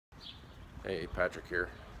Hey, Patrick here.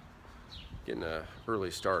 Getting an early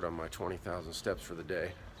start on my 20,000 steps for the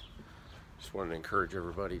day. Just wanted to encourage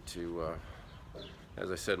everybody to, as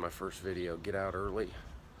I said in my first video, get out early,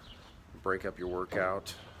 break up your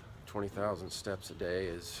workout. 20,000 steps a day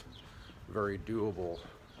is very doable,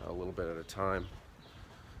 a little bit at a time.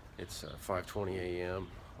 It's 5:20 a.m.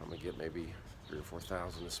 I'm gonna get maybe 3,000 or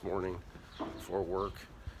 4,000 this morning before work,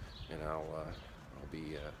 and I'll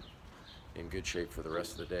be in good shape for the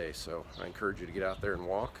rest of the day. So I encourage you to get out there and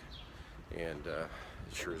walk, and it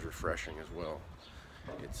sure is refreshing as well.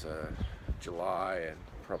 It's July and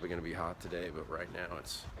probably going to be hot today, but right now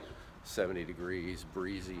it's 70 degrees,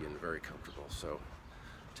 breezy, and very comfortable. So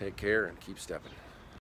take care and keep stepping.